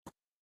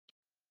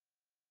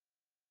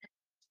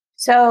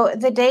So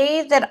the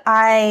day that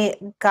I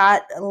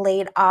got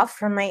laid off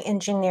from my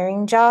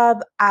engineering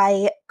job,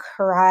 I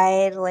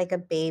cried like a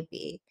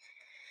baby.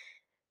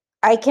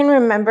 I can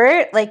remember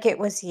it like it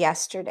was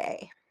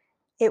yesterday.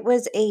 It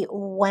was a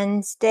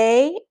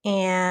Wednesday,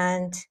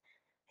 and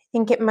I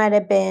think it might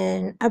have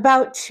been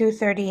about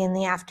 2:30 in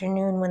the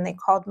afternoon when they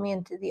called me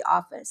into the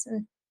office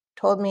and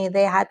told me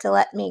they had to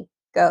let me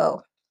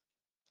go.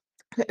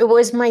 It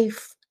was my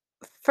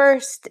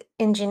first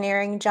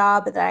engineering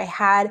job that I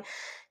had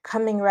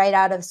coming right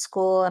out of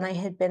school, and I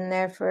had been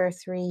there for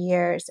 3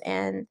 years,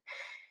 and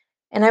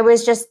I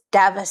was just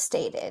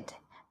devastated.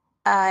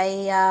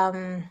 I,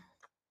 um,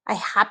 I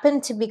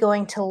happened to be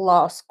going to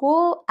law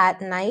school at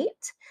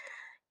night,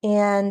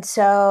 and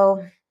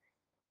so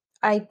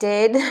I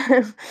did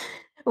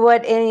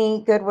what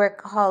any good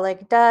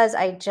workaholic does.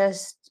 I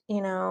just,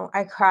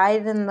 I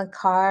cried in the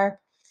car,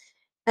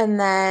 and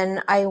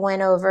then I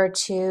went over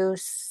to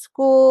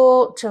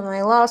school, to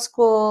my law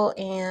school,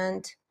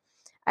 and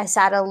I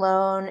sat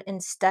alone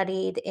and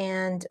studied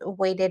and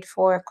waited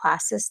for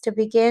classes to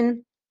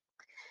begin.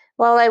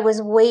 While I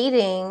was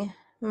waiting,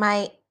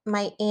 my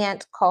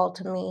aunt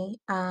called me,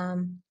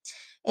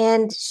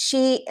 and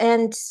she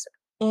and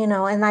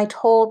I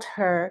told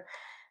her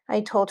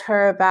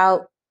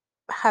about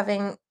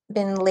having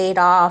been laid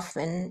off,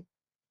 and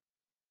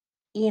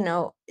you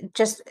know,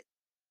 just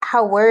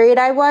how worried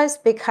I was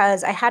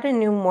because I had a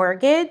new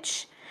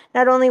mortgage.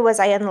 Not only was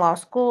I in law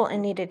school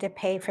and needed to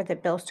pay for the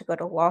bills to go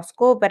to law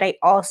school, but I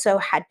also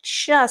had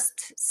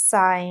just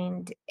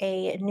signed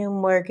a new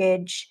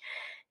mortgage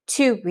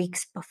 2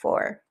 weeks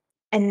before,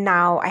 and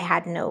now I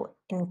had no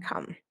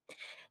income.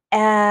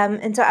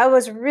 And so I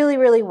was really,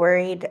 really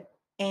worried.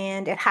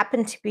 And it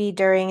happened to be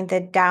during the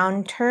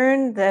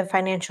downturn, the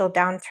financial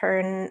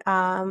downturn,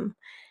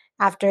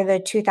 after the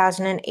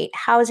 2008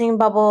 housing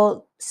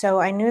bubble.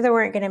 So I knew there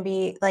weren't going to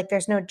be, like,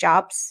 there's no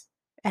jobs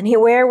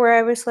anywhere where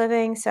I was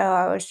living. So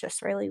I was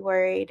just really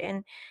worried.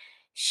 And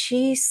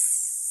she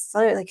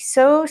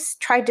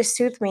tried to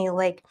soothe me,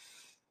 like,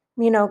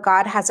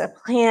 God has a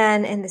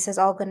plan and this is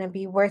all going to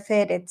be worth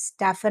it. It's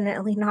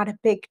definitely not a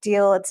big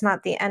deal. It's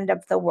not the end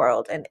of the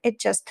world. And it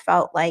just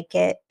felt like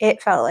it.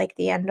 It felt like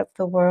the end of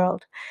the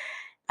world.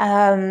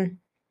 Um,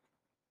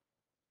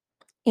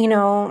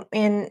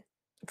 and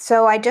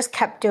so I just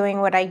kept doing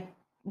what I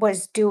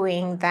was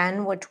doing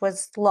then, which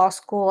was law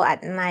school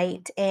at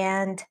night.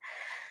 And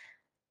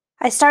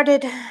I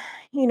started,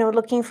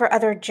 looking for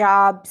other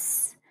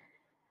jobs.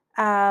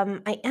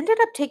 I ended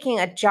up taking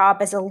a job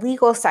as a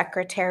legal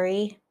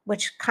secretary,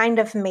 which kind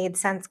of made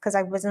sense because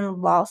I was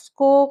in law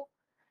school.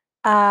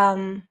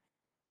 Um,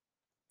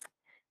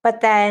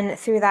 but then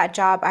through that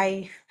job,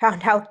 I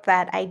found out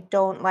that I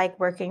don't like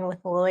working with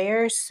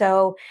lawyers.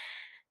 So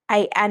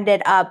I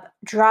ended up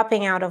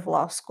dropping out of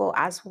law school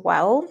as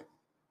well.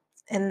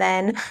 And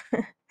then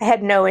I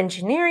had no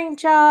engineering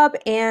job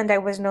and I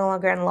was no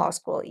longer in law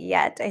school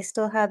yet. I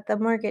still had the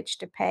mortgage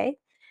to pay.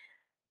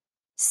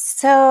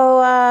 So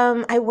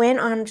I went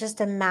on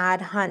just a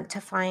mad hunt to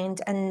find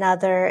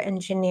another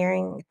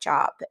engineering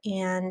job.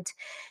 And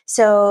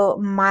so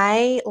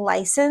my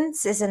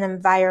license is in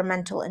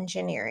environmental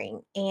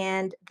engineering,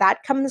 and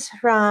that comes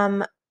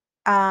from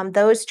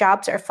those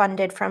jobs are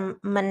funded from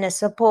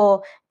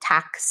municipal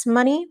tax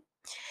money.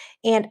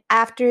 And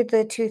after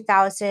the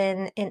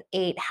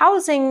 2008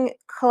 housing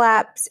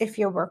collapse, if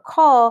you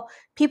recall,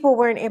 people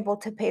weren't able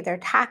to pay their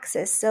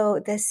taxes. So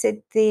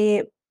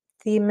the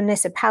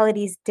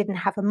municipalities didn't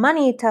have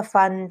money to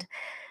fund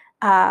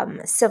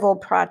civil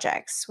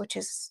projects, which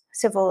is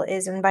civil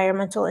is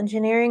environmental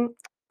engineering.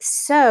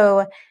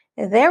 So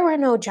there were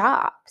no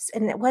jobs,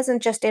 and it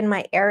wasn't just in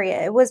my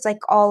area, it was like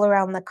all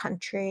around the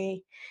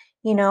country.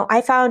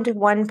 I found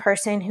one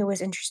person who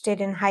was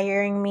interested in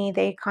hiring me.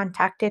 They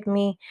contacted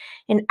me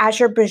in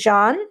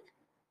Azerbaijan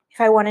if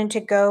I wanted to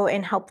go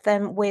and help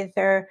them with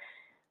their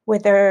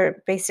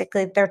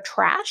basically their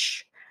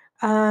trash.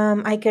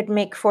 I could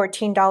make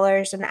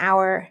 $14 an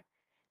hour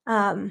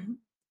um,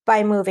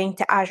 by moving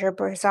to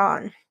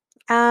Azerbaijan.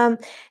 Um,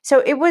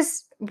 so it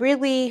was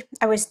really,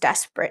 I was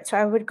desperate. So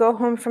I would go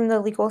home from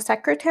the legal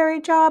secretary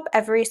job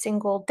every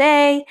single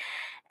day,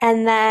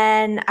 and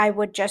then I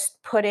would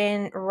just put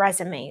in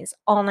resumes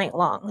all night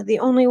long. The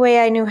only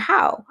way I knew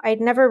how. I'd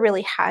never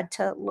really had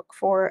to look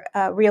for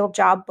a real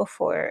job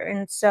before.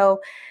 And so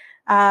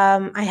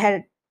I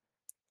had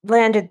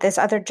landed this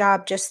other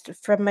job just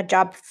from a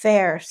job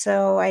fair.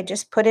 So I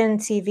just put in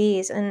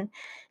CVs, and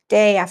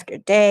day after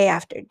day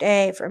after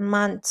day for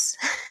months.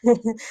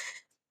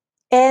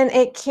 And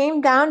it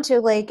came down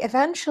to, like,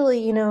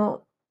 eventually,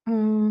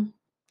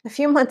 a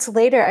few months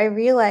later, I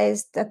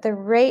realized at the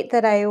rate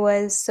that I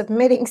was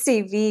submitting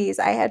CVs,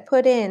 I had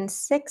put in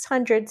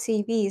 600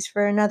 CVs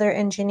for another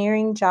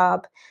engineering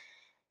job.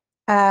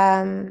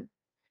 Um,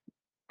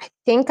 I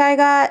think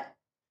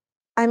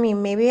I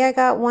mean, maybe I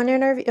got one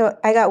interview.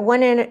 I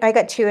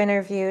got two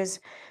interviews.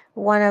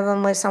 One of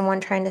them was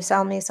someone trying to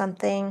sell me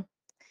something,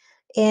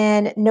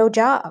 and no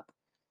job,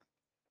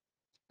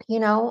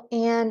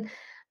 and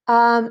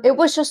It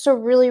was just a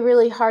really,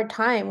 really hard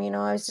time.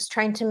 I was just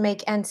trying to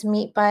make ends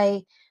meet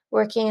by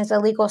working as a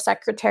legal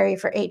secretary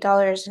for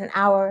 $8 an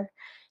hour.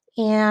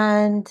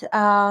 And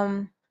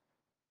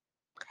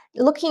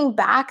looking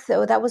back,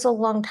 though, that was a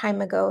long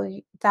time ago.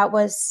 That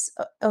was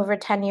over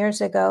 10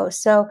 years ago.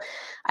 So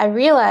I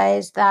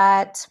realized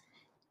that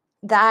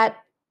that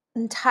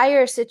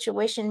entire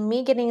situation,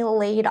 me getting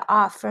laid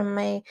off from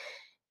my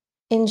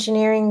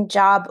engineering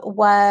job,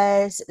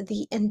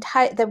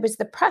 that was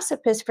the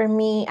precipice for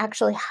me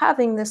actually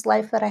having this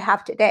life that I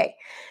have today.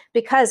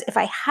 Because if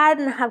I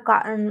hadn't have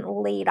gotten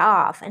laid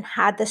off and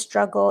had the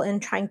struggle in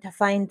trying to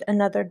find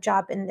another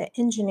job in the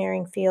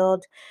engineering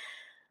field,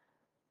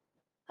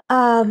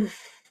 um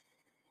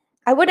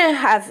I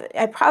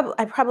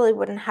probably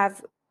wouldn't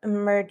have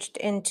merged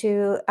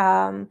into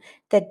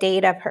the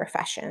data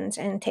professions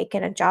and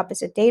taken a job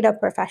as a data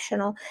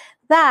professional.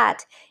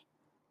 That,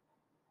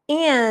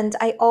 and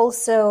I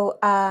also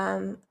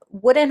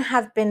wouldn't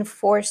have been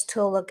forced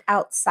to look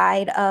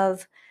outside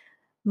of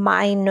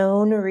my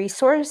known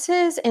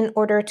resources in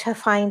order to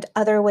find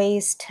other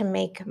ways to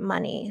make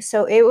money.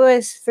 So it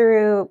was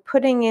through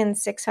putting in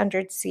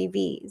 600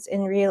 CVs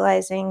and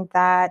realizing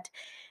that,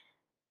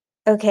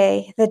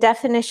 okay, the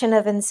definition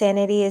of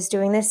insanity is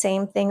doing the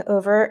same thing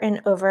over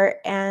and over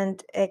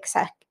and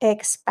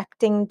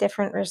expecting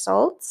different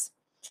results.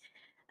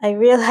 I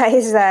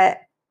realized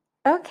that,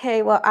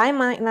 okay, well, I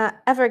might not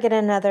ever get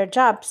another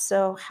job,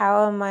 so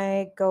how am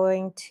I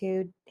going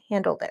to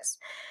handle this?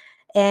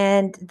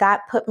 And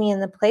that put me in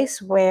the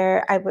place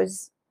where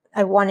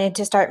I wanted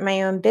to start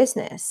my own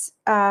business.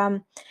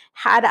 Had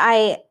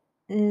I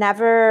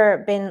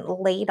never been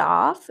laid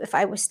off, if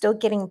I was still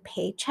getting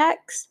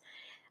paychecks,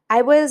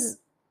 I was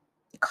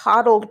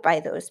coddled by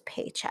those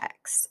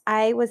paychecks.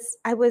 I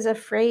was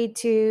afraid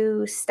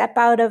to step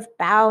out of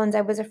bounds.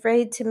 I was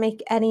afraid to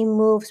make any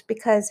moves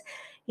because,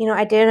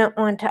 I didn't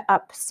want to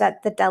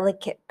upset the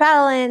delicate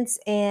balance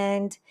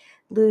and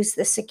lose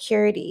the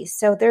security.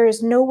 So there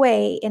is no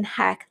way in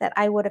heck that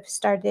I would have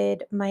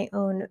started my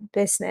own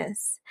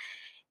business.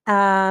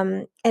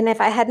 And if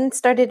I hadn't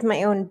started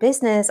my own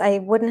business, I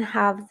wouldn't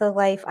have the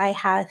life I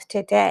have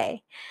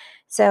today.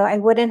 So I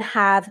wouldn't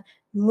have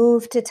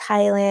moved to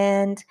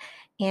Thailand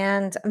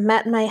and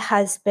met my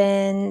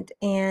husband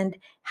and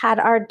had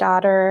our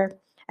daughter.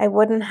 I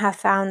wouldn't have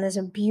found this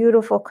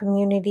beautiful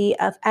community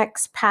of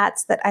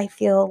expats that I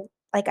feel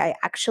like I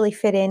actually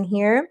fit in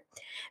here,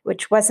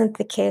 which wasn't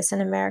the case in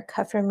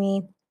America for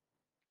me.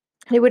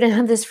 I wouldn't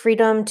have this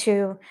freedom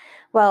to,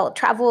 well,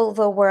 travel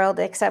the world,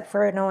 except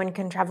for no one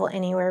can travel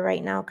anywhere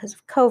right now because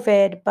of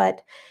COVID.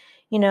 But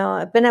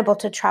I've been able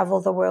to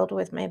travel the world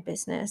with my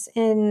business.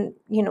 And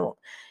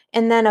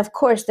then of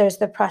course there's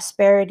the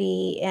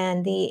prosperity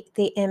and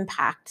the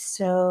impact.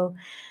 So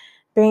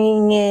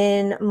bringing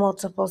in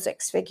multiple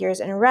six figures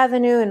in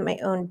revenue in my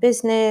own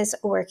business,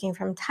 working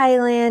from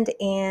Thailand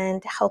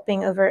and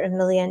helping over 1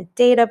 million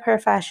data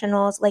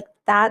professionals, like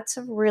that's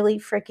a really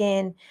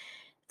freaking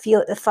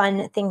feel a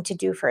fun thing to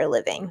do for a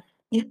living.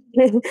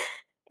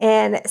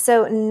 And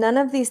so none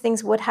of these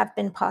things would have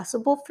been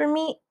possible for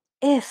me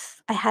if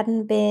I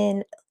hadn't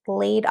been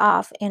laid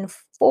off and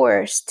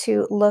forced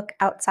to look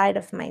outside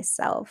of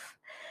myself.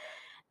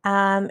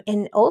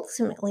 And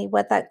ultimately,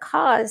 what that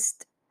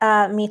caused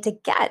me to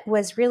get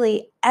was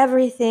really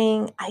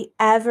everything I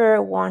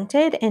ever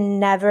wanted and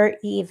never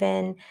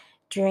even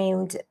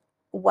dreamed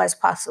was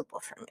possible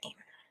for me.